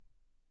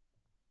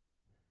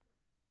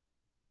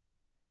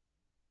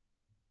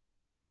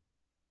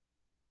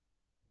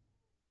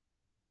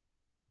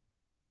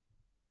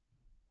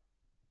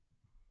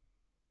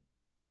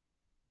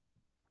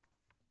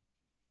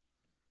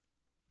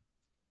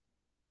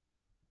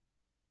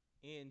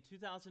In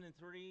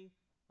 2003,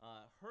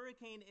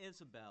 Hurricane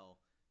Isabel,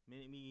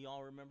 maybe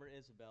y'all remember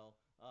Isabel,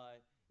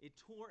 it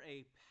tore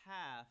a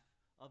path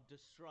of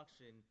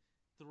destruction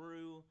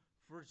through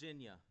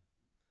Virginia.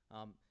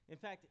 In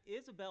fact,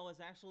 Isabel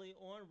is actually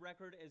on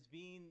record as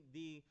being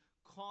the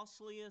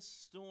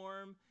costliest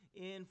storm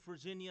in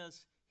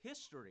Virginia's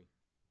history.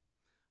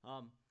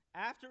 Um,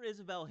 After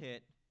Isabel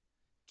hit,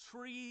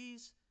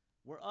 trees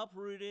were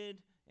uprooted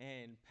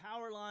and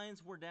power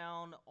lines were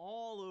down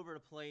all over the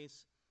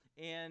place,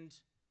 and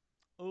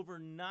over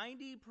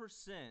 90%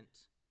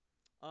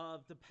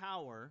 of the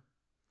power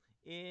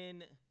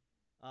in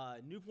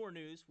Newport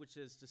News, which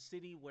is the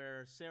city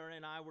where Sarah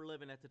and I were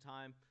living at the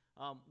time,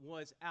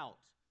 was out.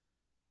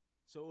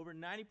 So over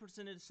 90%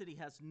 of the city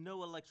has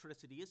no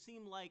electricity. It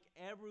seemed like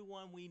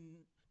everyone we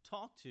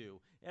talked to,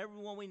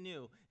 everyone we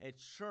knew at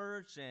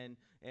church and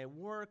at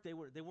work,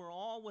 they were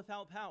all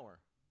without power,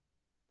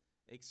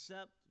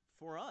 except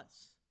for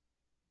us.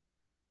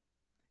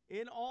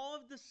 In all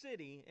of the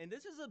city, and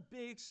this is a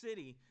big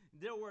city,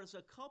 there was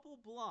a couple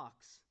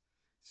blocks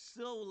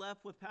still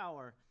left with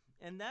power,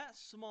 and that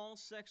small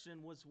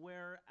section was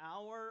where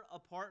our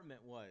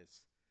apartment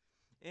was.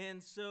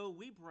 And so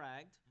we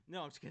bragged.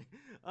 No, I'm just kidding.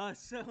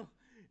 So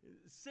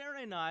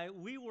Sarah and I,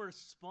 we were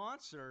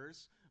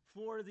sponsors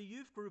for the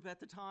youth group at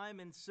the time,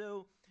 and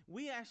so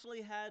we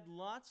actually had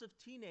lots of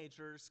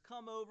teenagers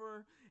come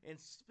over and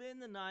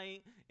spend the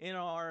night in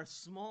our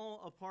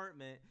small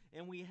apartment,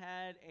 and we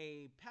had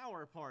a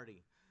power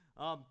party.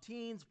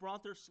 Teens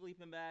brought their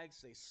sleeping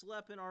bags, they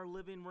slept in our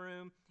living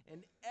room,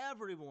 and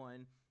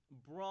everyone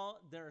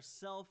brought their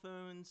cell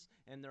phones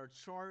and their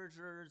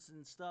chargers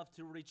and stuff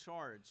to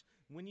recharge.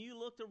 When you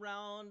looked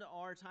around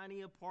our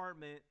tiny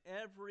apartment,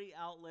 every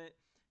outlet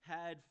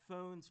had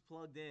phones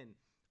plugged in,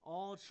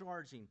 all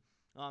charging.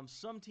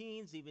 Some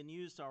teens even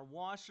used our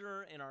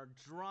washer and our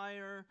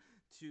dryer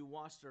to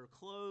wash their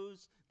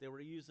clothes. They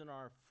were using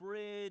our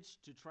fridge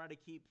to try to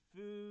keep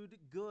food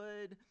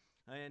good.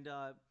 And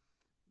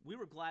we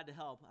were glad to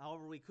help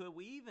however we could.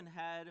 We even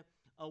had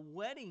a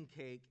wedding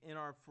cake in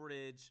our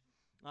fridge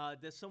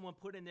that someone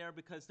put in there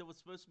because there was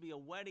supposed to be a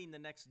wedding the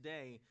next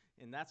day,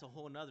 and that's a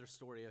whole nother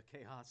story of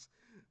chaos.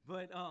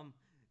 But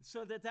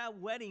so that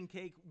wedding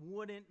cake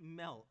wouldn't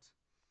melt.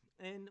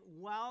 And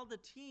while the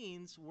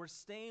teens were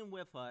staying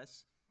with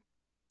us,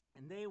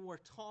 and they were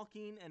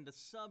talking, and the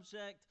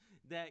subject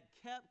that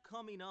kept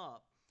coming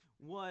up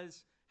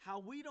was how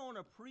we don't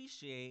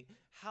appreciate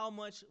how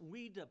much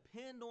we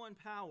depend on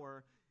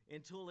power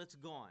until it's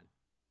gone.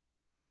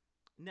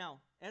 Now,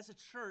 as a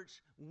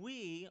church,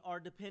 we are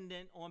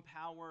dependent on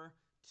power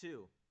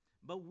too.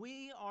 But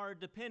we are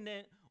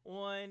dependent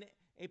on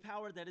a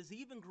power that is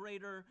even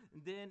greater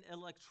than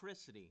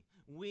electricity.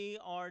 We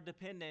are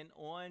dependent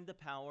on the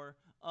power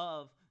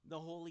of the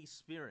Holy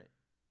Spirit.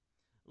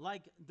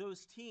 Like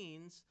those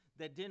teens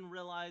that didn't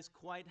realize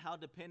quite how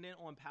dependent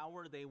on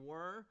power they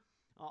were,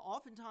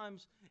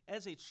 oftentimes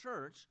as a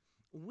church,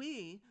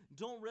 we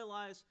don't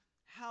realize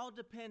how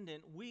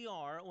dependent we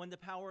are on the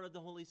power of the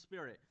Holy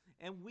Spirit.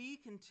 And we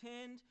can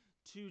tend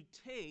to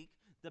take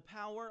the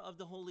power of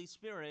the Holy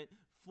Spirit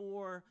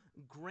for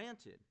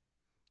granted.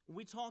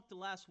 We talked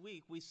last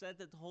week, we said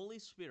that the Holy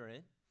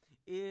Spirit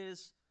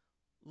is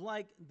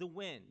like the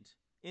wind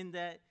in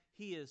that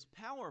he is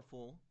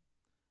powerful,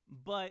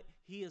 but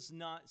he is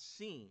not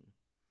seen.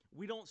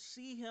 We don't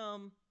see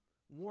him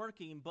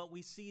working, but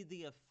we see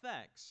the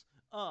effects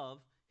of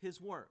his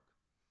work.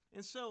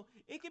 And so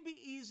it can be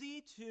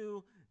easy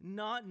to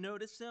not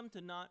notice him,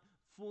 to not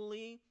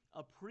fully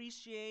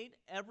appreciate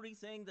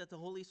everything that the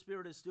Holy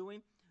Spirit is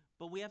doing,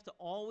 but we have to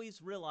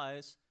always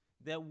realize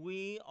that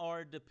we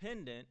are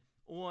dependent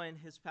on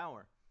his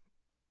power.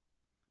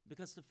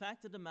 Because the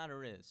fact of the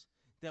matter is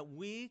that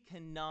we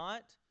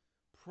cannot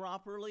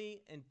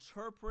properly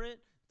interpret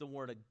the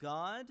Word of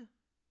God.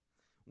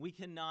 We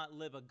cannot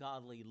live a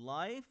godly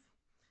life.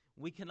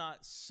 We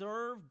cannot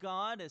serve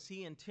God as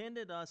he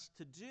intended us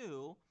to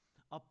do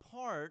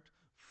apart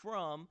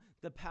from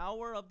the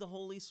power of the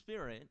Holy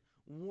Spirit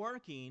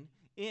working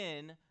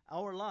in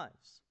our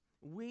lives.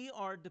 We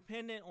are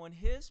dependent on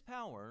his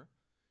power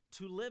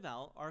to live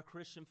out our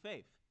Christian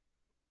faith.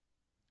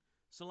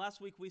 So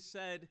last week we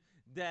said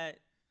that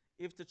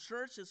if the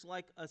church is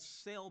like a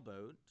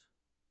sailboat,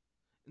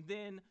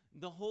 then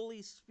the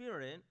Holy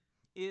Spirit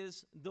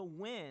is the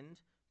wind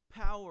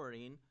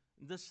powering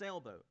the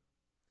sailboat.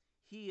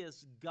 He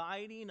is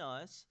guiding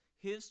us,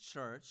 his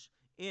church,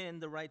 in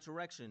the right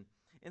direction.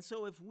 And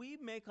so if we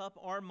make up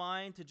our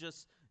mind to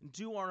just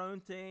do our own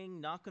thing,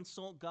 not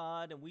consult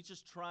God, and we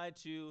just try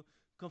to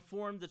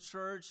conform the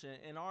church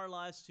and our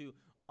lives to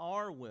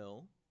our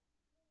will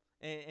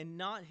and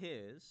not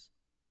his,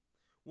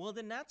 well,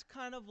 then that's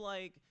kind of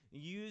like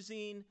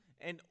using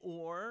an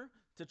oar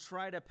to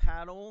try to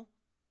paddle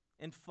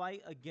and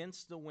fight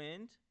against the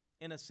wind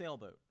in a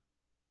sailboat.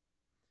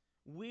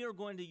 We are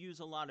going to use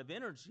a lot of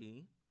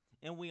energy,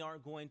 and we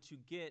aren't going to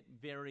get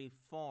very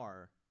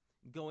far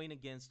going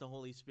against the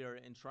Holy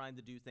Spirit and trying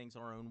to do things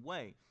our own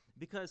way.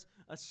 Because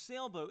a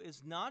sailboat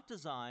is not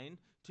designed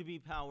to be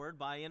powered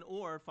by an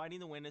oar fighting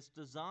the wind. It's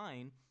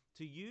designed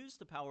to use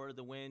the power of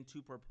the wind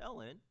to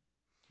propel it,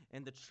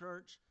 and the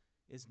church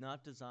is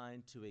not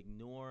designed to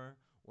ignore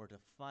or to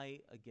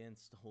fight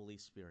against the Holy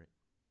Spirit.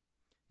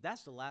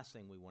 That's the last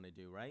thing we want to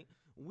do, right?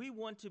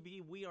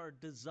 We are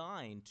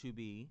designed to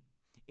be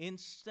in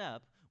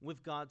step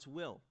with God's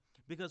will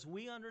because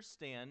we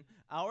understand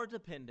our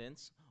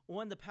dependence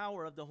on the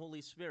power of the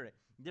Holy Spirit.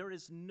 There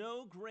is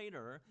no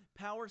greater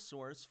power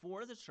source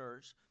for the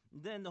church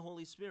than the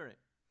Holy Spirit.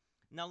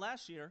 Now,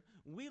 last year,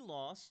 we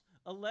lost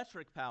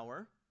electric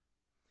power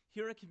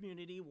here at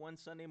Community one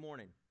Sunday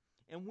morning,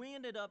 and we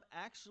ended up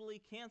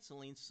actually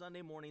canceling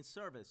Sunday morning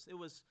service. It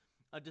was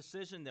a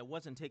decision that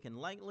wasn't taken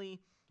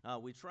lightly.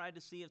 We tried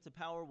to see if the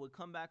power would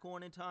come back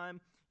on in time.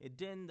 It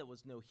didn't. There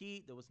was no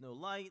heat. There was no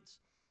lights.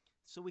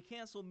 So we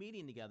canceled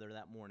meeting together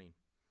that morning.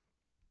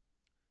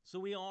 So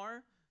we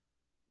are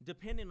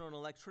dependent on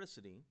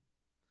electricity.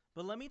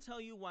 But let me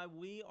tell you why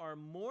we are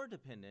more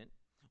dependent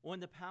on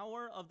the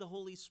power of the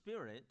Holy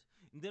Spirit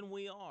than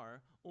we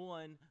are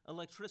on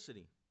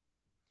electricity.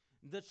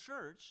 The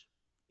church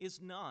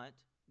is not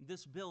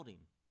this building.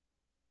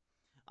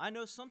 I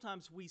know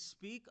sometimes we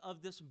speak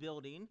of this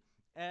building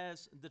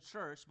as the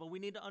church, but we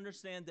need to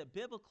understand that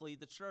biblically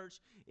the church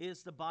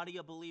is the body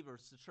of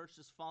believers. The church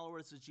is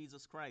followers of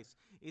Jesus Christ.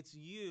 It's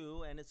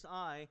you and it's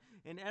I.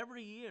 And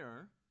every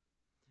year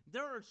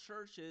there are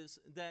churches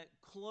that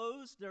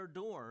close their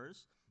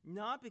doors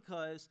not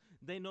because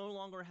they no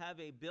longer have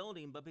a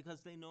building, but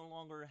because they no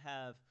longer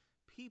have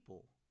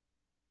people.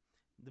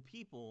 The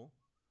people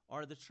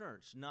are the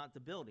church, not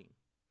the building.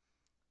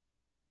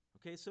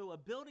 Okay, so a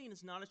building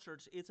is not a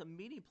church. It's a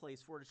meeting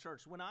place for the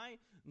church. When I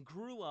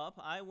grew up,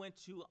 I went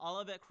to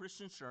Olivet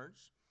Christian Church,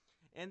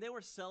 and they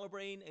were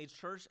celebrating a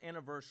church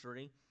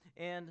anniversary.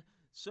 And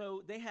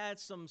so they had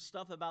some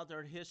stuff about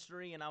their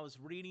history, and I was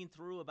reading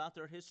through about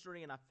their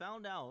history, and I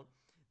found out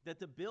that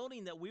the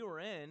building that we were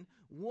in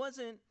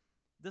wasn't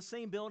the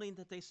same building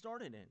that they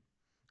started in.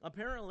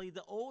 Apparently,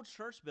 the old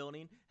church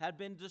building had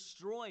been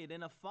destroyed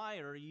in a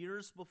fire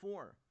years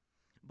before.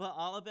 But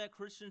Olivet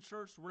Christian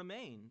Church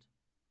remained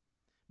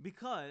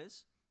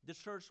because the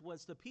church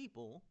was the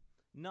people,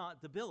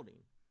 not the building.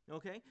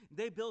 Okay?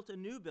 They built a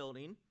new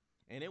building,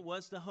 and it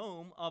was the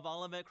home of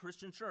Olivet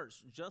Christian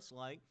Church, just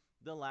like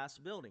the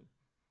last building.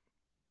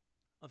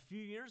 A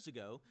few years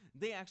ago,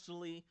 they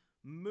actually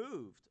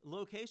moved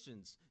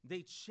locations.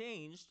 They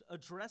changed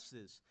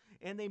addresses,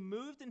 and they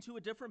moved into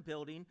a different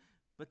building,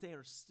 but they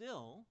are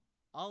still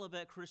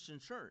Olivet Christian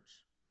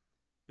Church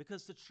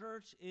because the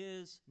church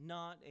is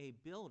not a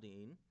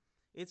building.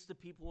 It's the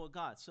people of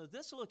God. So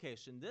this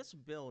location, this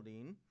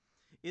building,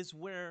 is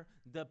where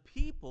the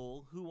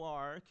people who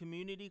are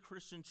Community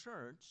Christian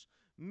Church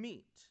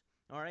meet.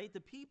 All right?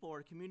 The people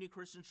are Community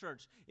Christian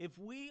Church. If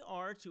we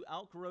are to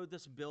outgrow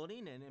this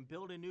building and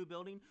build a new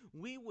building,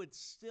 we would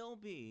still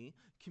be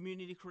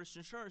Community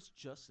Christian Church,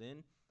 just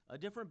in a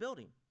different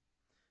building.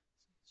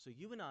 So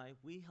you and I,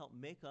 we help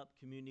make up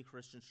Community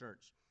Christian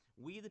Church.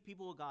 We, the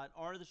people of God,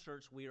 are the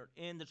church. We are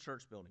in the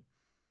church building.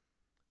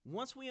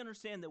 Once we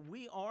understand that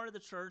we are the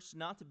church,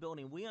 not the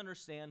building, we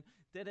understand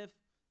that if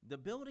the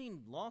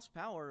building lost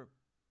power,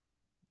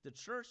 the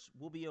church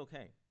will be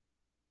okay.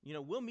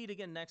 We'll meet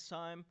again next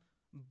time.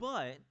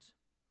 But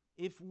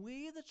if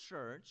we, the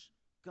church,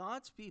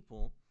 God's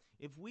people,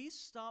 if we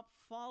stop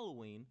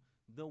following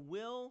the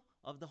will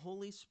of the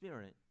Holy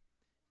Spirit,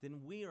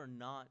 then we are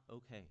not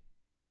okay.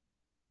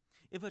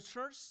 If a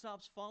church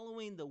stops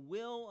following the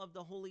will of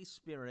the Holy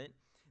Spirit,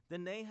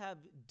 then they have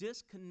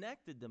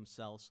disconnected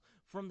themselves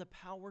from the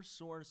power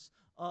source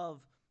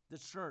of the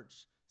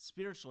church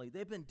spiritually.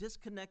 They've been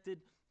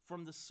disconnected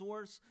from the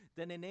source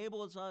that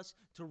enables us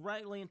to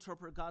rightly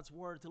interpret God's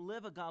word, to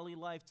live a godly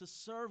life, to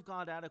serve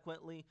God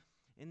adequately.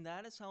 And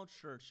that is how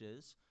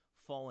churches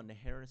fall into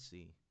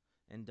heresy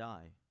and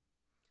die.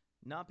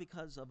 Not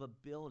because of a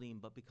building,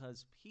 but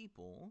because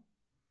people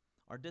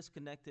are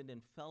disconnected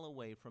and fell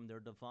away from their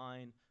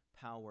divine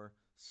power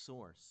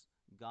source,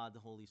 God the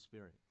Holy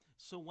Spirit.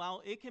 So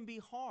while it can be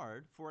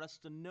hard for us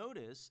to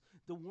notice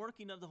the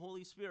working of the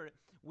Holy Spirit,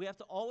 we have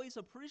to always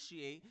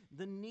appreciate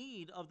the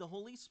need of the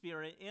Holy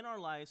Spirit in our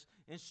lives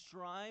and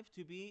strive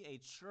to be a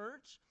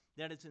church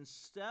that is in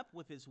step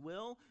with His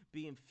will,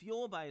 being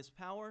fueled by His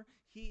power.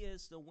 He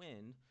is the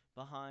wind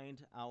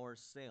behind our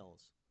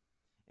sails.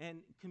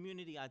 And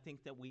community, I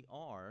think that we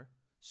are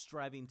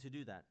striving to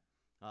do that,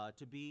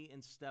 to be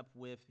in step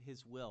with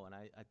His will. And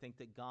I think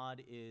that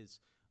God is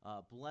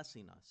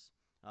blessing us.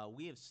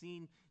 We have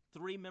seen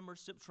 3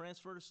 membership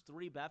transfers,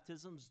 3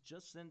 baptisms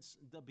just since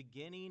the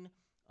beginning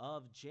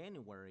of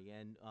January,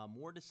 and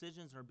more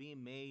decisions are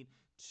being made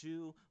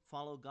to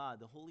follow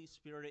God. The Holy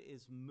Spirit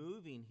is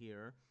moving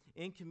here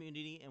in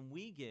community, and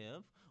we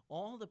give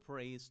all the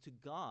praise to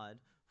God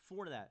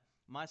for that.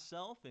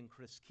 Myself and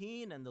Chris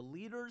Keene and the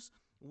leaders,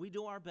 we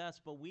do our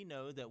best, but we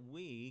know that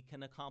we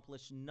can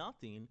accomplish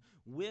nothing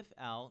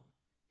without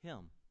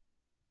Him.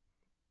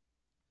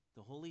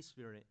 The Holy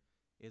Spirit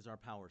is our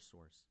power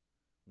source.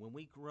 When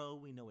we grow,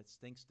 we know it's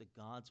thanks to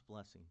God's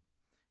blessing.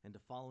 and to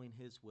following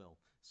his will.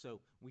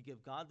 So we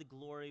give God the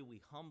glory.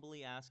 We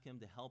humbly ask him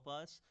to help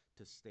us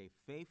to stay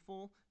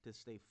faithful, to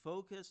stay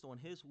focused on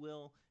his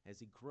will as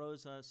he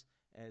grows us,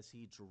 as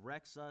he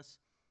directs us.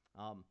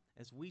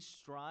 As we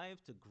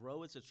strive to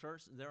grow as a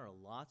church, there are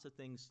lots of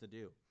things to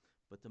do.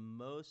 But the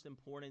most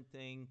important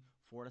thing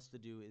for us to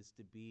do is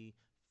to be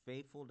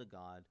faithful to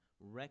God,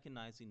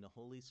 recognizing the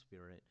Holy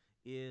Spirit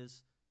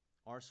is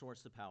our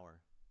source of power,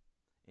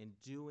 and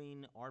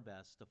doing our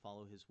best to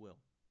follow his will.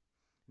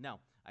 Now,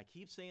 I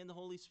keep saying the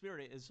Holy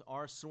Spirit is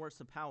our source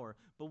of power,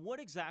 but what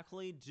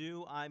exactly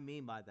do I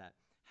mean by that?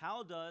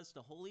 How does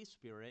the Holy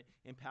Spirit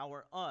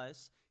empower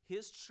us,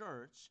 his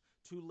church,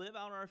 to live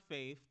out our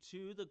faith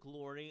to the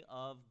glory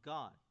of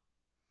God?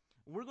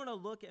 We're going to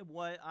look at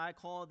what I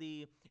call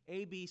the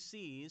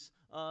ABCs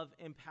of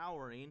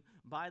empowering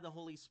by the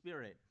Holy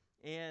Spirit.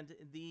 And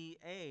the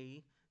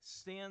A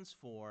stands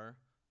for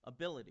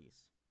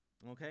abilities,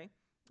 okay?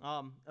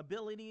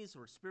 Abilities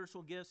or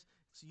spiritual gifts,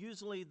 it's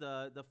usually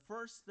the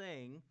first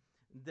thing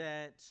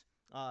that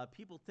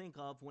people think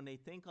of when they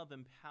think of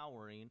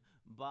empowering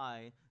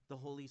by the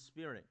Holy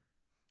Spirit.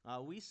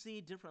 We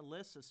see different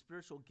lists of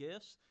spiritual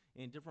gifts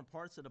in different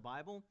parts of the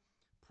Bible: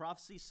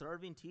 prophecy,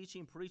 serving,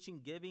 teaching, preaching,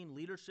 giving,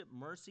 leadership,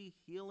 mercy,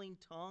 healing,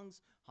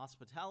 tongues,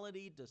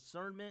 hospitality,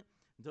 discernment.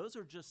 Those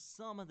are just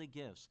some of the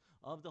gifts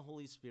of the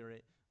Holy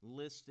Spirit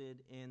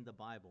listed in the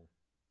Bible.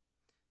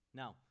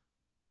 Now,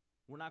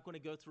 we're not going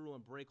to go through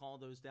and break all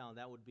those down.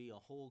 That would be a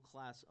whole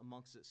class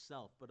amongst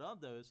itself. But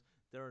of those,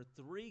 there are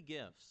three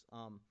gifts: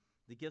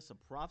 the gifts of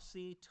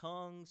prophecy,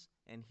 tongues,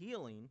 and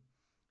healing,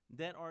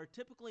 that are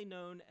typically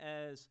known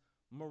as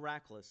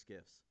miraculous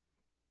gifts.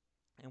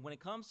 And when it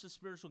comes to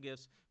spiritual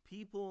gifts,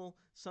 people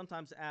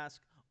sometimes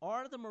ask,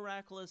 are the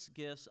miraculous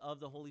gifts of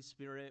the Holy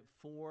Spirit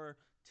for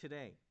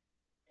today?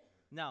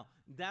 Now,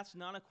 that's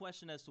not a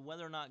question as to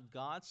whether or not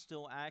God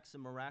still acts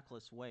in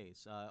miraculous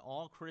ways.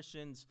 All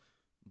Christians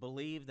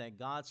believe that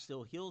God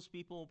still heals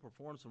people,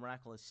 performs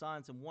miraculous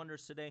signs and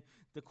wonders today.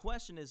 The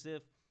question is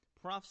if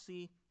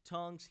prophecy,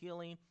 tongues,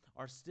 healing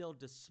are still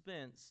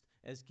dispensed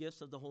as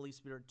gifts of the Holy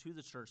Spirit to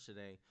the church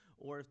today,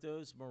 or if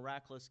those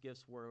miraculous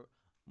gifts were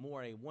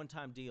more a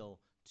one-time deal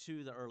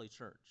to the early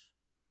church.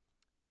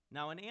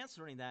 Now, in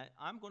answering that,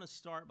 I'm going to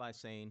start by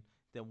saying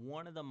that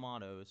one of the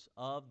mottos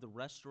of the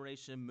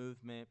Restoration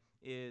movement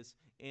is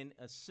in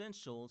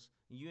essentials,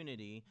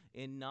 unity;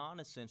 in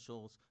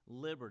non-essentials,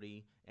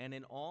 liberty; and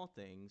in all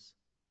things,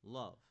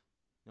 love.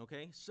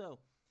 Okay? So,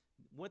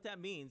 what that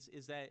means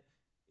is that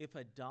if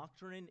a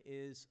doctrine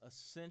is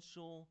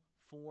essential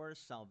for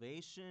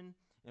salvation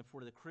and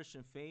for the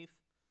Christian faith,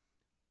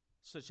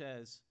 such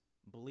as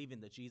believing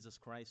that Jesus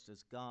Christ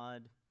is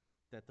God,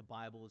 that the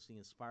Bible is the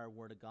inspired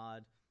word of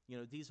God,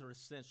 these are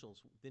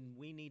essentials, then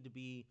we need to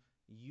be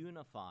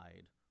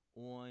unified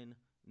on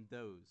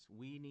those.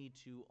 We need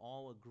to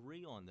all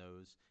agree on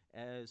those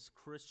as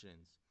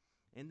Christians.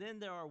 And then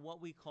there are what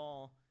we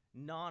call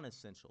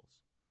non-essentials.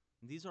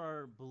 These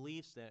are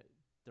beliefs that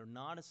they're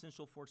not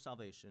essential for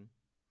salvation.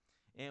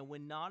 And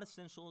when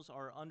non-essentials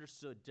are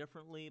understood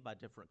differently by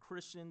different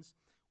Christians,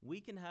 we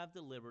can have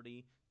the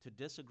liberty to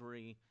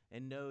disagree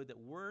and know that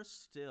we're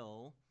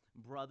still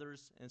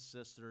brothers and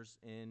sisters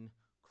in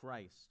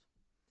Christ.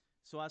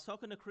 So I was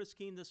talking to Chris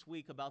Keene this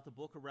week about the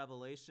book of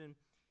Revelation.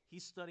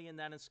 He's studying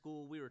that in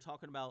school. We were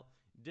talking about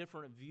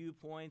different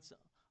viewpoints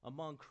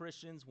among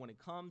Christians when it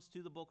comes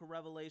to the book of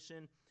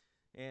Revelation.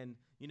 And,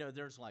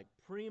 there's like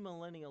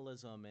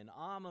premillennialism and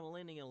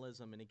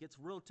amillennialism, and it gets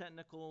real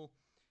technical.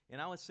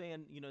 And I was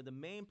saying, the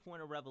main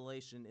point of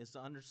Revelation is to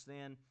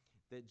understand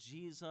that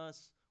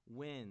Jesus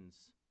wins.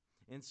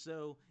 And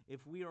so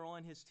if we are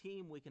on his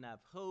team, we can have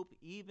hope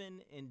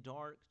even in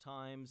dark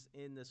times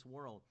in this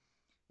world.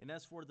 And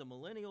as for the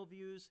millennial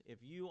views, if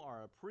you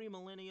are a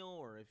premillennial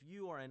or if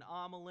you are an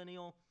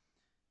amillennial,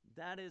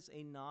 that is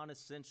a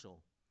non-essential.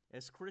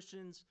 As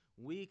Christians,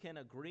 we can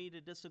agree to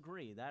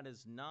disagree. That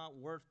is not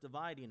worth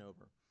dividing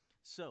over.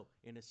 So,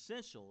 in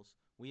essentials,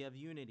 we have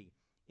unity.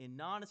 In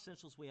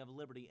non-essentials, we have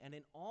liberty. And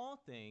in all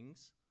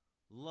things,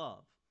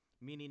 love.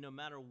 Meaning no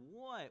matter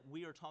what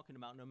we are talking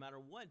about, no matter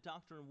what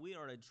doctrine we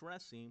are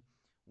addressing,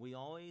 we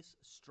always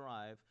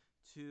strive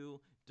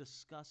to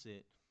discuss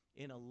it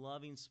in a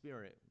loving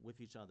spirit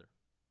with each other.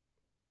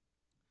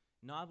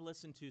 Now, I've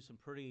listened to some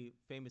pretty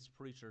famous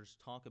preachers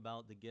talk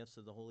about the gifts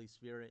of the Holy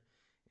Spirit,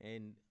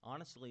 and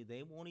honestly,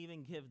 they won't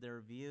even give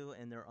their view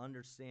and their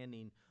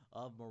understanding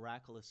of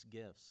miraculous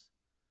gifts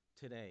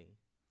today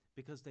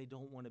because they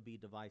don't want to be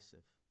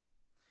divisive.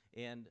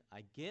 And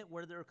I get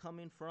where they're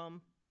coming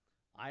from.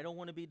 I don't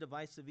want to be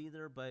divisive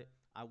either, but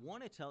I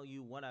want to tell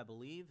you what I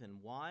believe and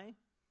why.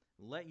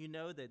 Let you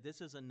know that this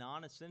is a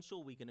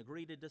non-essential. We can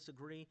agree to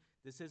disagree.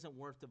 This isn't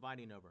worth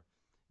dividing over.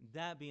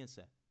 That being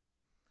said,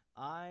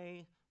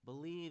 I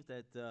believe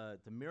that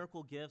the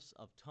miracle gifts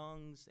of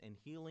tongues and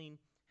healing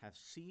have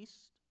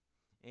ceased,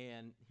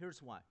 and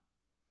here's why.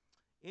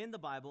 In the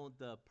Bible,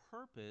 the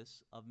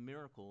purpose of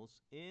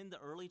miracles in the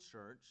early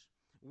church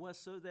was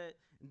so that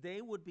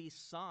they would be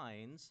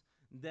signs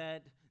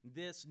that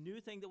this new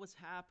thing that was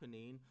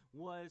happening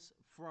was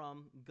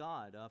from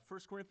God. 1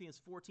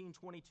 Corinthians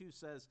 14:22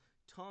 says,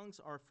 tongues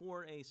are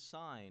for a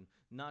sign,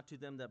 not to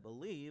them that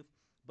believe,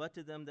 but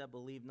to them that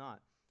believe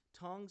not.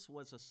 Tongues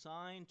was a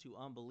sign to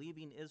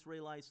unbelieving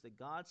Israelites that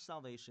God's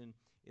salvation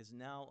is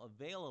now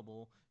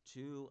available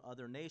to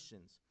other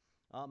nations.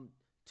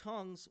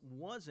 Tongues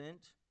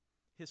wasn't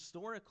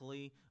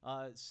historically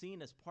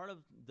seen as part of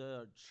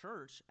the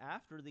church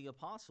after the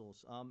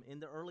apostles in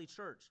the early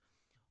church.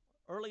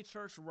 Early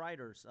church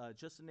writers,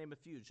 just to name a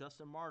few,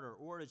 Justin Martyr,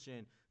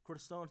 Origen,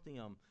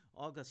 Chrysostom,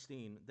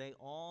 Augustine, they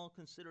all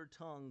considered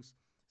tongues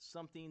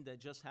something that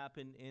just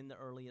happened in the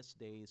earliest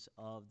days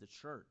of the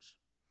church.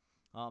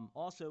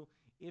 Also,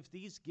 if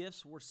these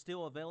gifts were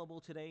still available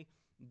today,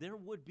 there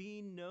would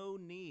be no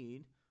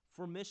need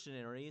for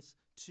missionaries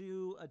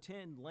to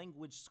attend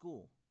language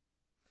school.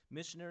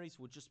 Missionaries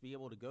would just be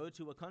able to go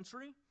to a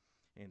country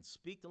and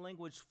speak the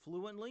language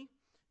fluently,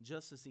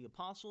 just as the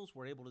apostles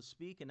were able to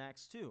speak in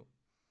Acts 2.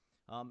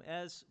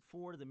 As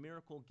for the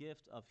miracle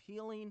gift of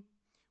healing,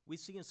 we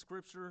see in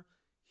Scripture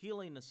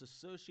healing is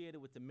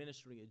associated with the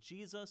ministry of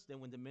Jesus, then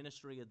with the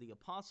ministry of the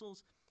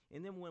apostles,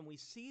 and then when we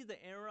see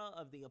the era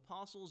of the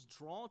apostles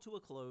draw to a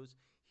close,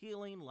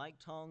 healing like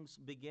tongues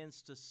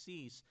begins to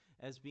cease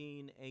as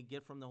being a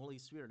gift from the Holy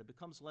Spirit. It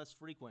becomes less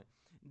frequent.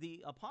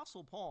 The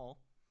apostle Paul,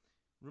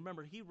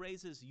 remember, he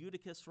raises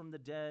Eutychus from the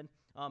dead.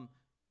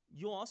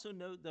 You'll also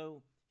note,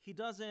 though, he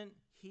doesn't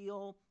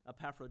heal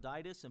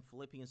Epaphroditus in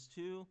Philippians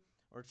 2,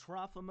 or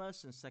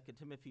Trophimus in 2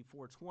 Timothy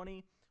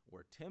 4:20,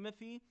 or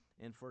Timothy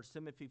in 1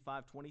 Timothy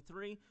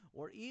 5:23,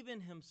 or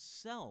even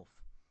himself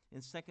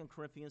in 2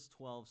 Corinthians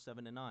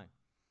 12:7-9.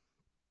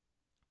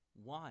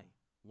 Why?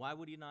 Why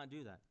would he not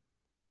do that?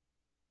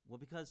 Well,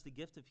 because the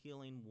gift of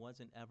healing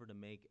wasn't ever to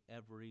make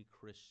every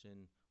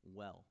Christian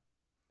well.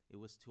 It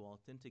was to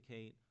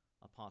authenticate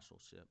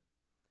apostleship.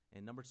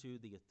 And number two,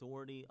 the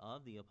authority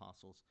of the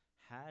apostles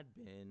had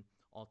been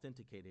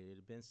authenticated. It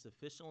had been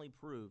sufficiently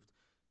proved,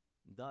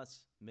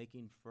 thus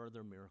making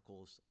further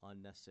miracles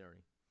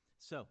unnecessary.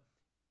 So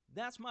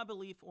that's my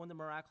belief on the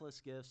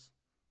miraculous gifts,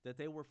 that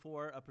they were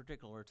for a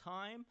particular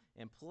time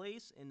and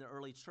place in the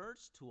early church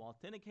to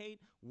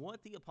authenticate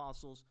what the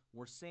apostles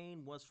were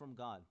saying was from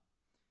God.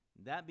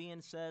 That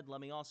being said,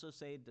 let me also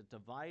say that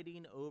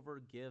dividing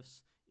over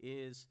gifts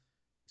is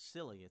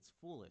silly. It's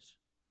foolish.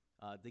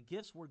 The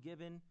gifts were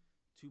given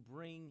to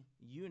bring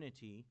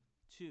unity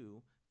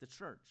to the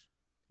church.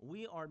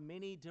 We are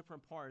many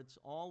different parts,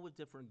 all with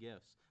different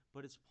gifts.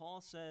 But as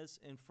Paul says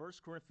in 1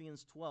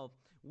 Corinthians 12,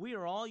 we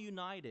are all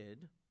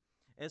united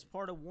as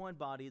part of one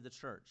body, the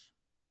church.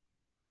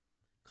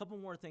 A couple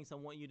more things I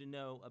want you to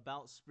know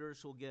about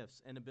spiritual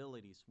gifts and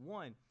abilities.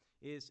 One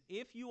is,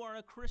 if you are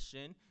a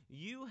Christian,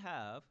 you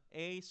have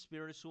a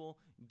spiritual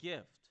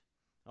gift.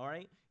 All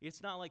right?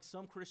 It's not like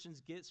some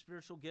Christians get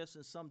spiritual gifts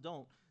and some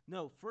don't.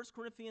 No, 1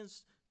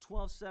 Corinthians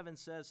 12:7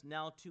 says,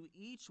 now to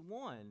each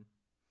one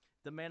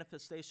the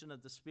manifestation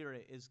of the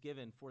Spirit is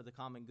given for the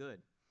common good.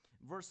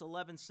 Verse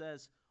 11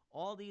 says,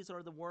 all these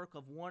are the work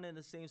of one and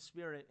the same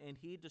Spirit, and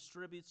he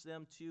distributes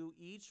them to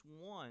each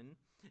one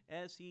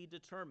as he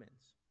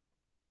determines.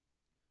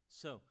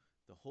 So,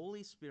 the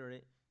Holy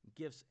Spirit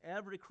gives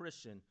every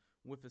Christian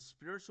with a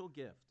spiritual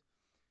gift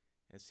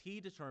as he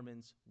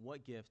determines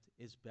what gift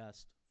is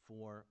best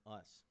for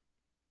us.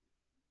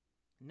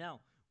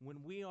 Now,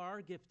 when we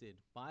are gifted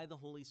by the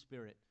Holy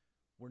Spirit,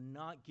 we're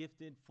not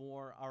gifted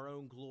for our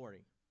own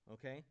glory,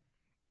 okay?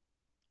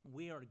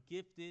 We are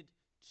gifted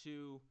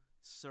to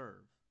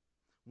serve.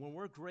 When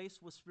we're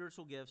graced with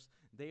spiritual gifts,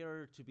 they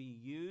are to be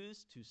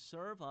used to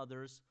serve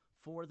others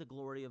for the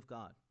glory of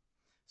God.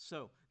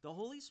 So, the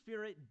Holy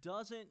Spirit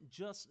doesn't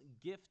just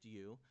gift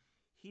you.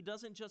 He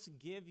doesn't just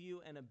give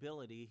you an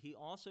ability. He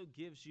also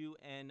gives you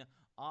an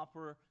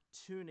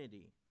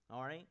opportunity,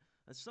 all right?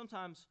 And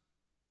sometimes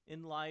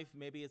in life,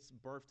 maybe it's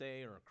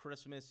birthday or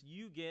Christmas,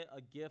 you get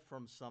a gift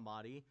from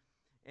somebody,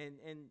 and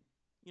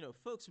you know,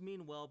 folks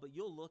mean well, but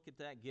you'll look at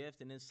that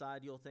gift, and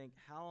inside you'll think,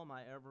 how am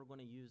I ever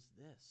going to use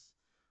this?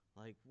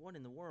 Like, what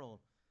in the world?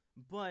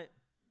 But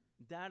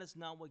that is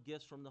not what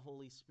gifts from the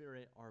Holy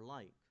Spirit are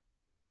like.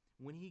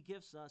 When he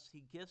gives us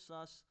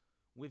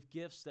with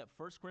gifts that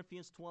 1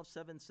 Corinthians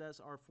 12:7 says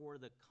are for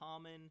the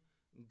common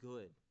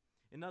good.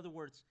 In other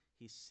words,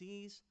 he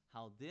sees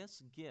how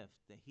this gift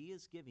that he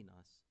is giving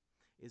us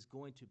is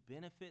going to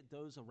benefit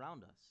those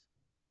around us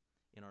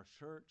in our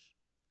church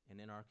and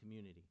in our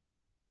community.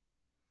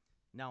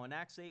 Now, in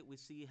Acts 8, we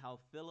see how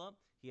Philip,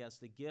 he has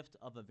the gift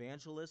of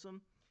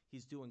evangelism.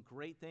 He's doing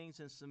great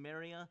things in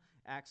Samaria.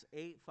 Acts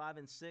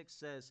 8:5-6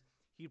 says,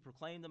 he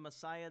proclaimed the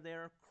Messiah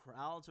there.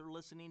 Crowds are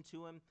listening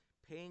to him,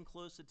 paying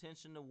close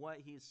attention to what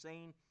he's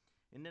saying.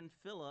 And then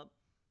Philip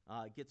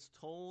gets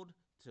told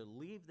to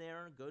leave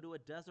there, go to a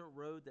desert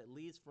road that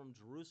leads from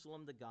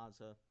Jerusalem to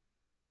Gaza.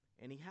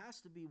 And he has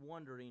to be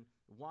wondering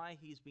why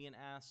he's being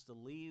asked to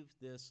leave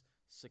this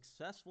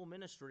successful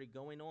ministry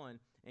going on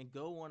and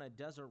go on a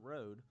desert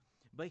road.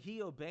 But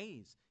he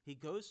obeys. He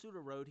goes through the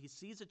road. He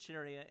sees a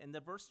chariot. And the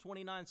verse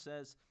 29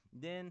 says,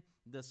 then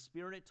the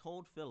Spirit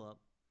told Philip,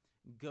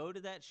 go to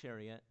that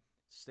chariot,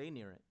 stay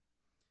near it.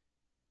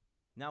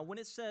 Now, when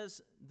it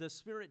says the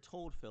Spirit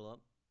told Philip,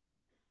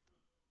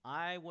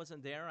 I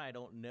wasn't there. I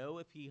don't know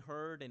if he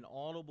heard an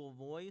audible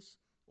voice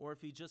or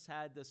if he just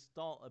had this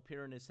thought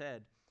appear in his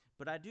head.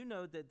 But I do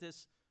know that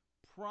this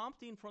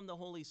prompting from the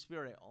Holy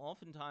Spirit,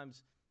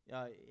 oftentimes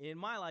in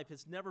my life,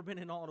 it's never been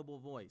an audible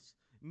voice.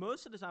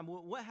 Most of the time,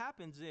 what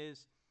happens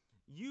is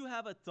you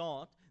have a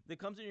thought that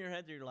comes in your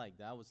head that you're like,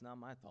 that was not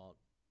my thought.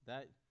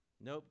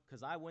 Nope,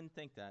 because I wouldn't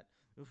think that.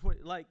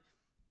 Like,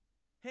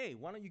 hey,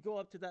 why don't you go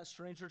up to that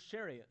stranger's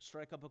chariot,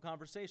 strike up a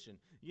conversation,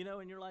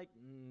 and you're like,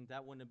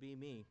 that wouldn't be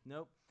me.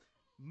 Nope.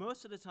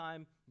 Most of the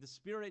time, the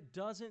Spirit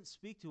doesn't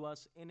speak to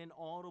us in an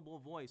audible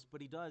voice,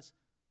 but he does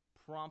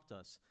prompt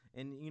us.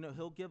 And,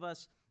 he'll give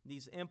us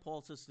these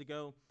impulses to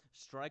go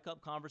strike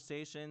up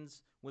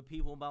conversations with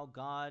people about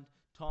God,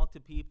 talk to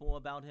people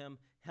about him,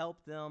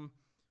 help them,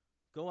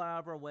 go out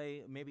of our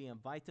way, maybe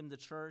invite them to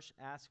church,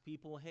 ask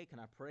people, hey, can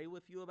I pray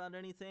with you about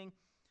anything?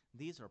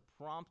 These are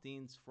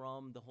promptings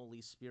from the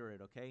Holy Spirit,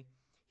 okay?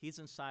 He's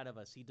inside of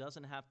us. He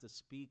doesn't have to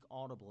speak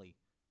audibly,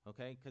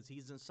 okay? Because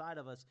he's inside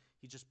of us.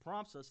 He just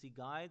prompts us. He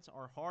guides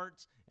our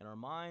hearts and our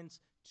minds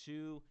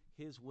to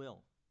his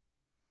will.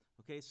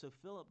 Okay, so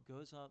Philip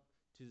goes up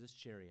to this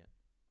chariot.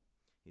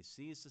 He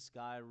sees this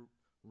guy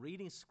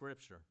reading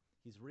scripture.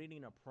 He's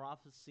reading a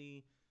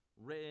prophecy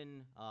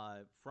written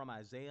from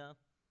Isaiah.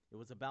 It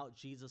was about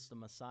Jesus, the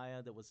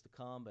Messiah that was to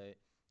come,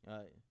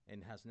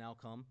 and has now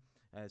come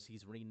as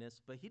he's reading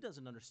this. But he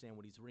doesn't understand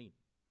what he's reading.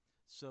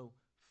 So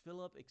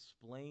Philip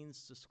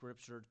explains the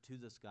scripture to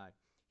this guy.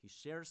 He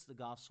shares the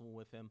gospel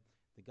with him.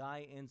 The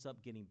guy ends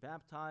up getting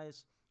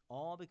baptized,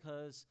 all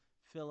because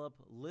Philip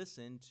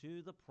listened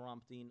to the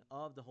prompting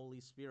of the Holy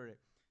Spirit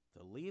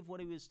to leave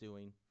what he was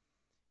doing,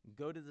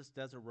 go to this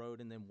desert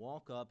road, and then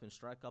walk up and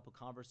strike up a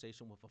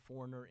conversation with a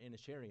foreigner in a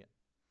chariot.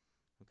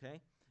 Okay?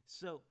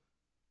 So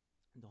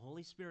the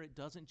Holy Spirit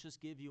doesn't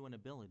just give you an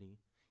ability.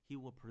 He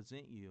will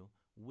present you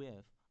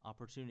with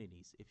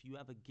opportunities. If you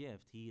have a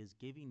gift, he is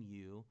giving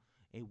you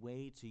a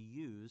way to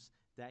use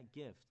that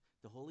gift.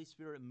 The Holy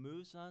Spirit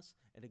moves us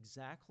at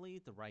exactly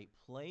the right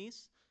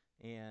place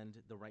and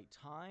the right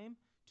time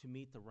to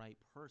meet the right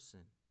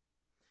person.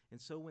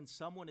 And so when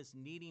someone is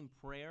needing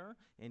prayer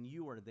and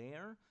you are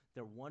there,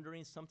 they're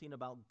wondering something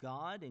about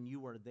God and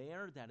you are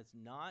there, that is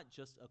not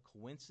just a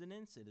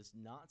coincidence. It is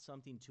not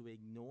something to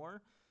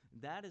ignore.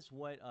 That is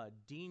what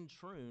Dean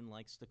Troon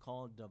likes to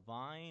call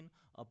divine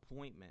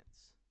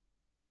appointments.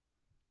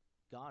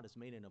 God has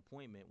made an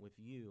appointment with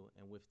you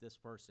and with this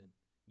person.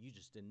 You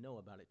just didn't know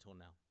about it till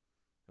now.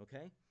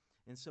 Okay?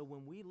 And so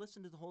when we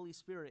listen to the Holy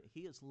Spirit,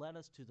 he has led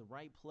us to the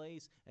right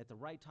place at the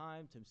right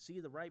time to see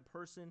the right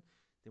person.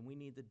 Then we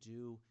need to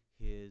do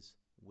his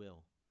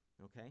will.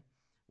 Okay?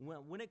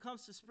 When it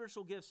comes to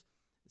spiritual gifts,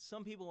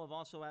 some people have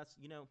also asked,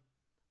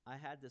 I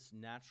had this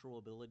natural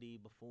ability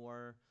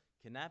before.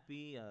 Can that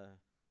be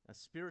a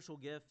spiritual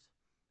gift?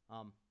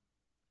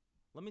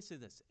 Let me say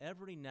this.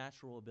 Every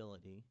natural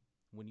ability,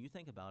 when you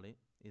think about it,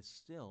 is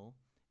still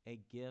a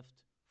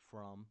gift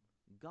from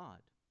God,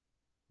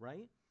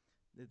 right?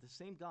 The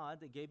same God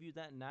that gave you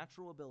that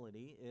natural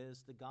ability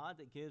is the God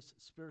that gives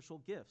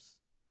spiritual gifts,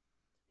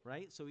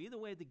 right? So either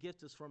way, the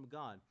gift is from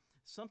God.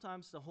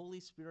 Sometimes the Holy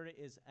Spirit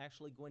is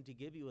actually going to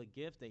give you a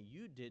gift that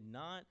you did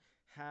not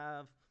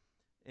have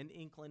an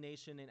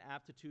inclination and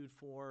aptitude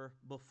for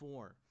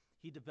before.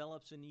 He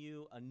develops in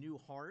you a new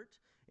heart,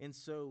 and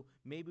so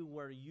maybe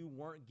where you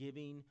weren't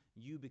giving,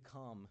 you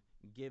become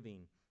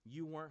giving.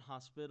 You weren't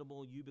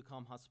hospitable, you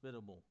become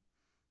hospitable.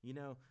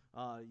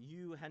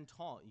 You hadn't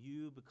taught,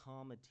 you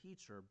become a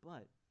teacher.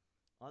 But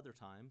other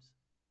times,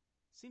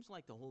 it seems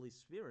like the Holy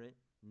Spirit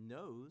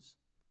knows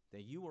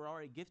that you were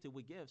already gifted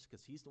with gifts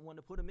because he's the one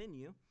to put them in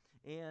you,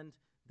 and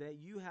that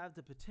you have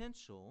the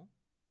potential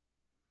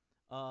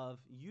of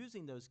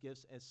using those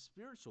gifts as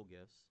spiritual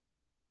gifts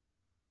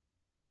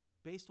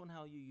based on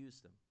how you use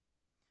them.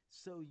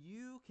 So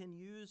you can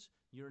use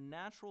your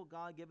natural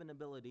God-given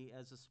ability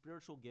as a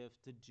spiritual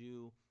gift to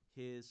do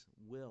his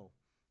will.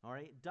 All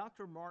right,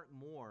 Dr. Mark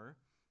Moore,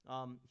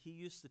 he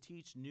used to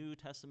teach New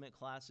Testament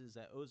classes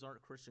at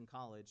Ozark Christian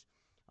College.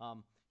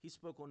 He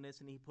spoke on this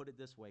and he put it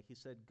this way. He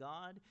said,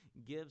 God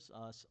gives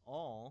us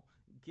all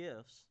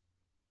gifts.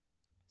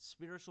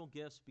 Spiritual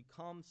gifts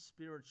become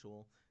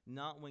spiritual,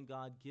 not when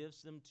God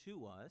gives them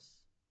to us,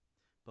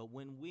 but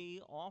when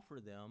we offer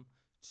them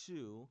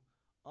to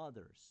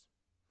others.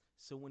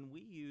 So when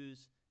we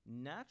use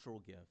natural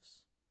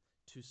gifts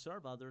to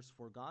serve others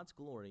for God's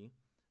glory,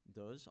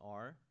 those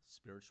are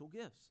spiritual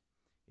gifts.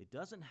 It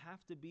doesn't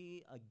have to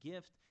be a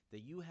gift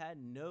that you had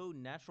no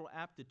natural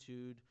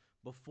aptitude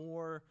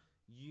before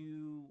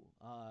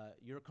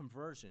your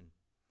conversion.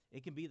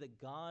 It can be that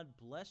God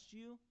blessed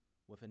you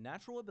with a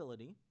natural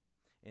ability,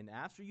 and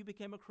after you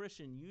became a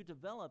Christian, you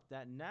developed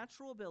that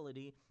natural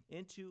ability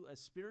into a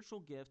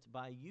spiritual gift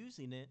by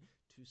using it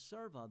to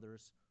serve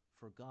others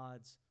for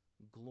God's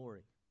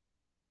glory.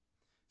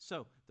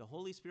 So, the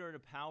Holy Spirit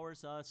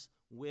empowers us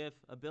with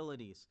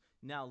abilities.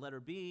 Now, letter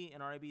B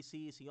in our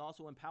ABCs, he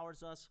also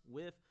empowers us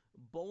with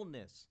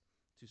boldness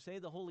To say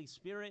the Holy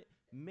Spirit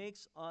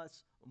makes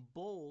us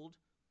bold,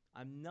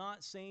 I'm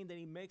not saying that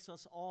he makes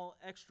us all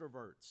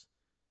extroverts.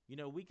 You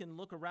know, we can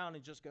look around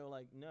and just go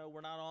like, no,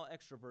 we're not all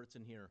extroverts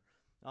in here.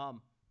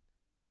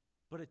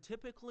 But a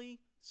typically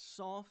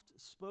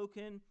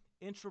soft-spoken,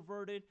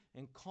 introverted,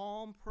 and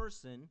calm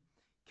person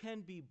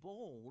can be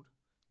bold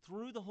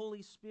through the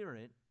Holy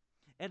Spirit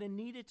at a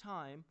needed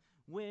time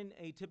when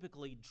a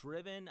typically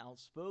driven,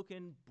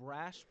 outspoken,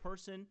 brash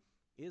person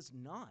is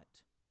not.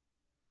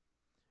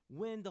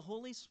 When the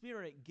Holy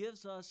Spirit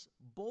gives us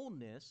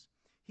boldness,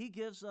 he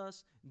gives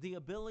us the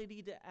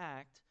ability to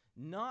act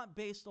not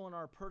based on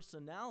our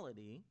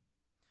personality,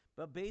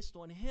 but based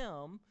on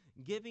him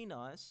giving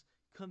us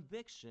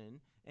conviction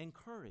and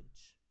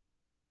courage.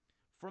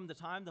 From the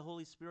time the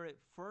Holy Spirit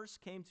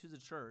first came to the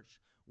church,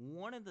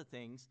 one of the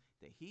things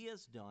that he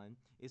has done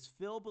is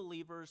fill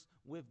believers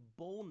with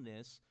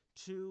boldness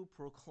to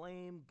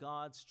proclaim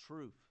God's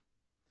truth.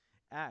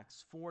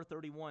 Acts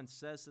 4:31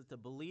 says that the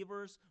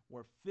believers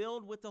were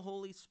filled with the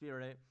Holy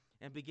Spirit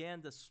and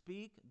began to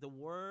speak the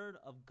word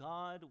of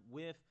God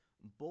with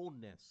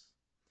boldness.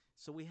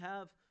 So we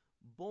have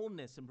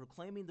boldness in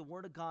proclaiming the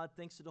word of God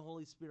thanks to the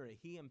Holy Spirit.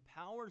 He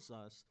empowers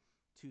us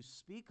to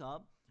speak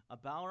up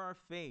about our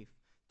faith,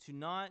 to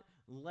not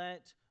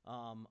let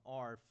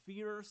our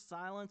fear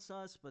silence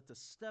us, but to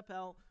step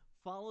out,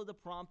 follow the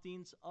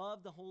promptings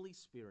of the Holy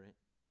Spirit,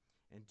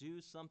 and do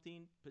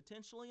something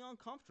potentially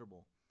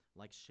uncomfortable,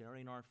 like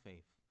sharing our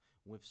faith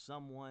with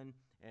someone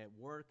at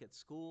work, at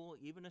school,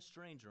 even a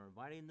stranger,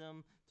 inviting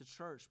them to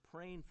church,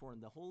 praying for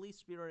them. The Holy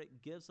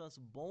Spirit gives us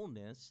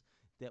boldness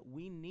that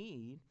we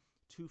need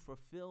to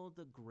fulfill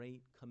the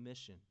Great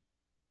Commission.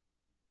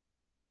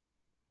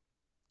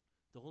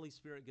 The Holy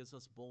Spirit gives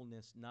us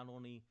boldness not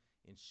only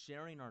in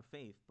sharing our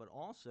faith, but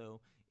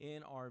also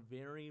in our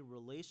very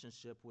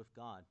relationship with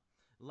God.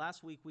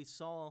 Last week we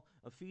saw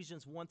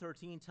Ephesians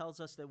 1:13 tells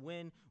us that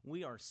when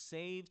we are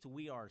saved,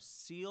 we are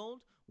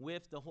sealed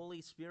with the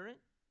Holy Spirit,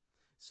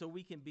 so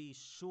we can be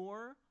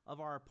sure of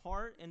our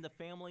part in the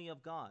family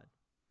of God.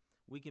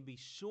 We can be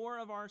sure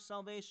of our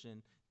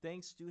salvation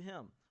thanks to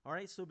him. All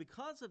right, so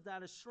because of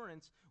that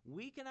assurance,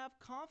 we can have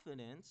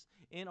confidence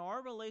in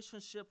our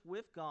relationship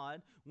with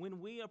God when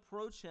we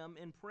approach him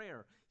in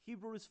prayer.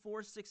 Hebrews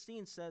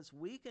 4:16 says,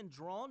 we can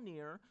draw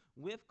near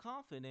with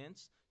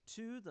confidence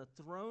to the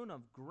throne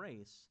of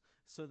grace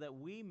so that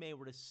we may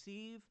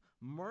receive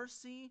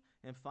mercy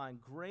and find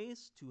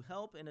grace to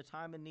help in a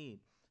time of need.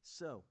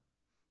 So,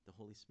 the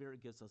Holy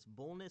Spirit gives us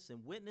boldness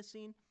in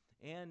witnessing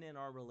and in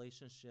our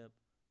relationship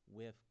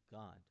with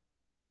God.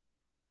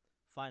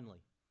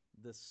 Finally,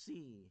 the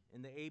C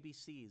in the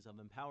ABCs of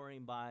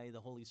empowering by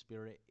the Holy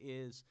Spirit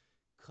is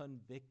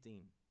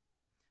convicting.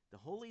 The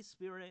Holy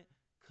Spirit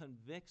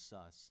convicts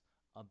us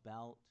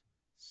about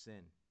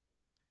sin.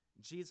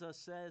 Jesus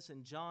says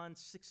in John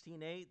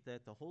 16:8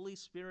 that the Holy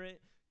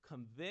Spirit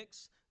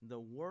convicts the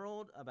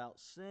world about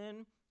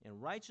sin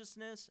and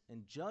righteousness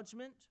and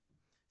judgment.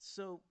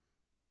 So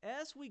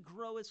as we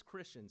grow as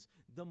Christians,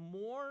 the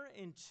more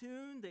in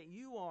tune that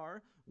you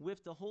are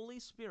with the Holy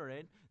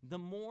Spirit, the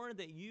more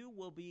that you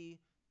will be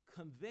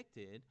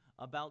convicted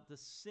about the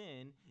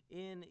sin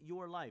in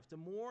your life. The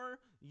more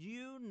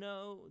you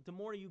know, the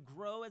more you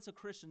grow as a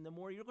Christian, the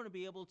more you're going to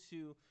be able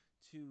to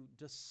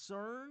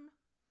discern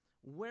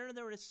where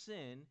there is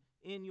sin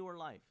in your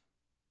life.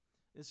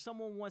 And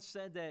someone once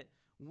said that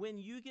when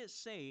you get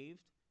saved,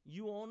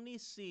 you only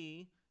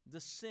see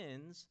the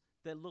sins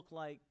that look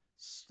like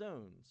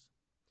stones.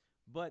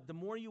 But the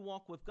more you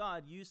walk with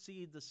God, you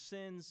see the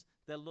sins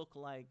that look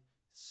like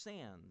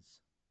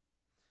sands.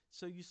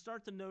 So you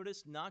start to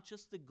notice not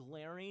just the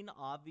glaring,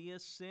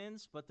 obvious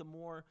sins, but the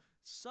more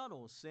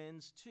subtle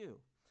sins too.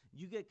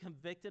 You get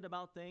convicted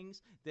about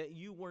things that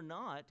you were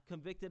not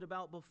convicted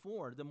about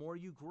before the more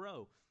you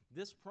grow.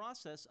 This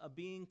process of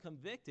being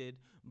convicted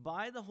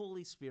by the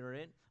Holy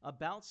Spirit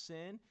about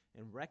sin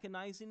and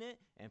recognizing it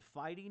and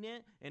fighting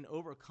it and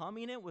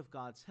overcoming it with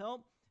God's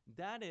help,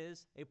 that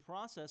is a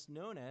process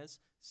known as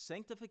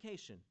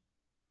sanctification.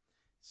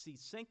 See,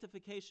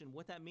 sanctification,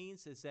 what that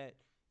means is that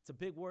it's a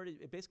big word.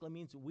 It basically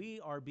means we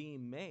are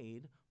being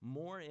made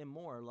more and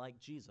more like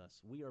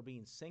Jesus. We are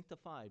being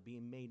sanctified,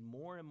 being made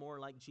more and more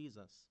like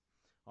Jesus.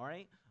 All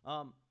right?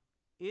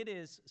 It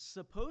is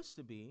supposed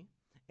to be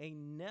a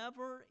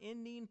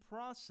never-ending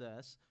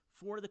process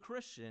for the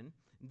Christian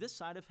this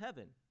side of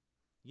heaven.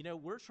 You know,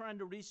 we're trying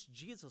to reach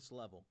Jesus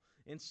level.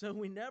 And so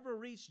we never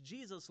reach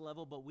Jesus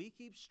level, but we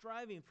keep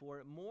striving for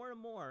it more and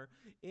more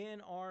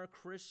in our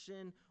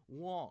Christian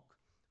walk.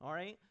 All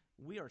right?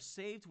 We are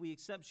saved. We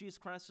accept Jesus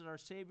Christ as our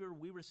Savior.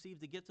 We receive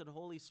the gift of the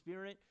Holy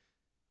Spirit.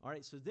 All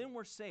right, so then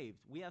we're saved.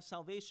 We have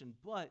salvation,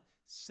 but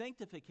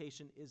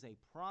sanctification is a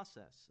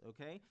process,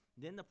 okay?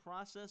 Then the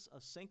process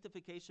of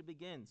sanctification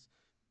begins.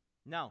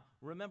 Now,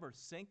 remember,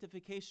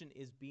 sanctification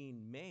is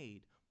being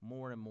made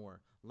more and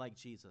more like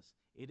Jesus.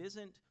 It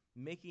isn't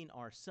making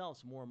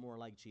ourselves more and more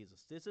like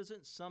Jesus. This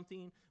isn't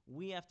something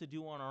we have to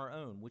do on our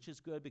own, which is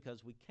good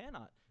because we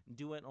cannot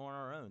do it on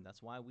our own.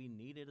 That's why we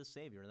needed a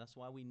Savior. That's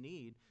why we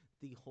need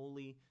the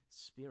Holy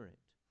Spirit.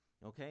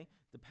 Okay?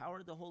 The power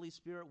of the Holy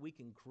Spirit, we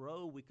can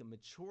grow, we can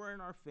mature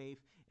in our faith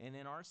and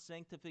in our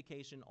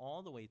sanctification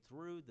all the way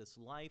through this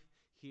life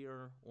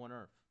here on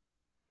earth.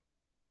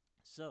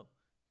 So,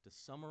 to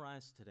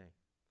summarize today,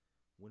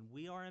 when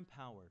we are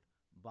empowered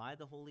by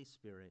the Holy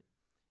Spirit,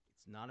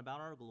 it's not about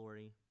our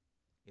glory,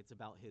 it's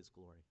about His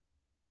glory.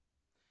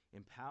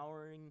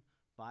 Empowering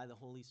by the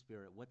Holy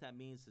Spirit, what that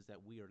means is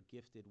that we are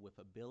gifted with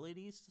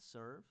abilities to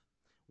serve,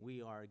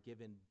 we are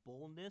given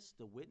boldness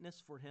to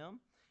witness for Him,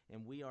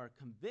 and we are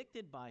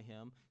convicted by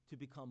Him to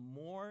become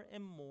more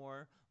and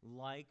more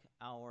like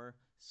our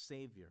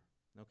Savior.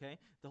 Okay?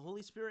 The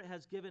Holy Spirit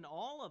has given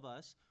all of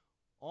us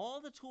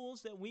all the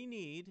tools that we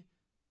need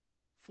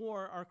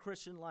for our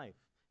Christian life.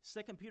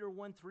 2 Peter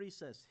 1:3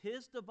 says,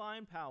 His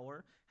divine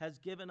power has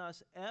given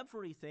us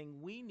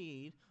everything we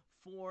need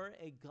for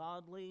a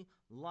godly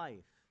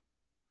life.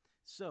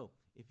 So,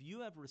 if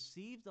you have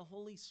received the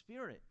Holy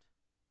Spirit,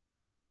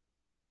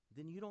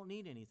 then you don't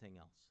need anything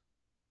else.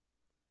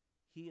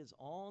 He is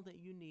all that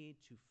you need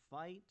to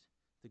fight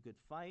the good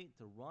fight,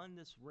 to run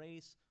this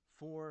race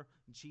for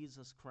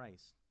Jesus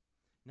Christ.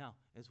 Now,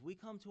 as we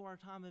come to our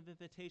time of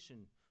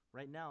invitation,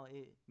 right now,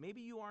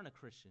 maybe you aren't a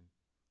Christian,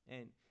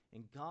 and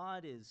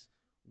God is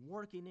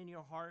working in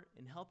your heart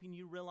and helping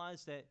you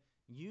realize that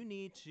you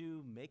need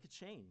to make a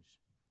change.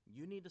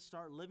 You need to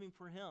start living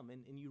for Him,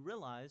 and you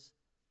realize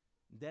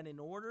that in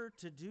order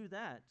to do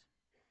that,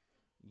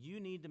 you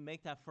need to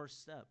make that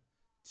first step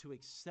to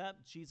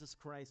accept Jesus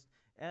Christ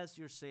as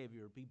your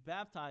Savior, be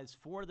baptized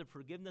for the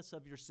forgiveness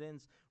of your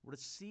sins,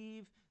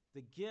 receive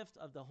the gift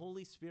of the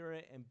Holy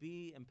Spirit, and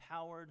be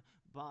empowered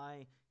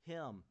by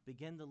Him.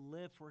 Begin to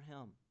live for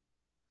Him.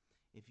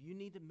 If you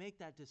need to make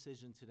that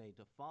decision today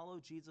to follow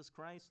Jesus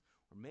Christ,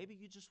 or maybe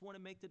you just want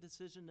to make the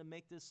decision to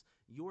make this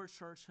your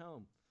church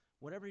home,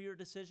 whatever your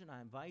decision,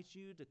 I invite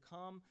you to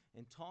come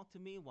and talk to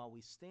me while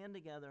we stand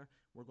together.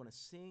 We're going to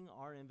sing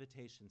our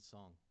invitation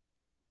song.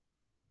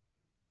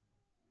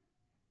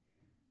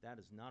 That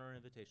is not our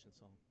invitation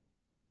song.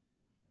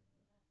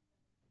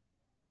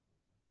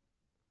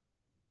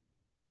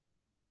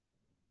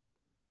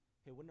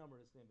 Hey, what number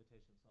is the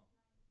invitation song?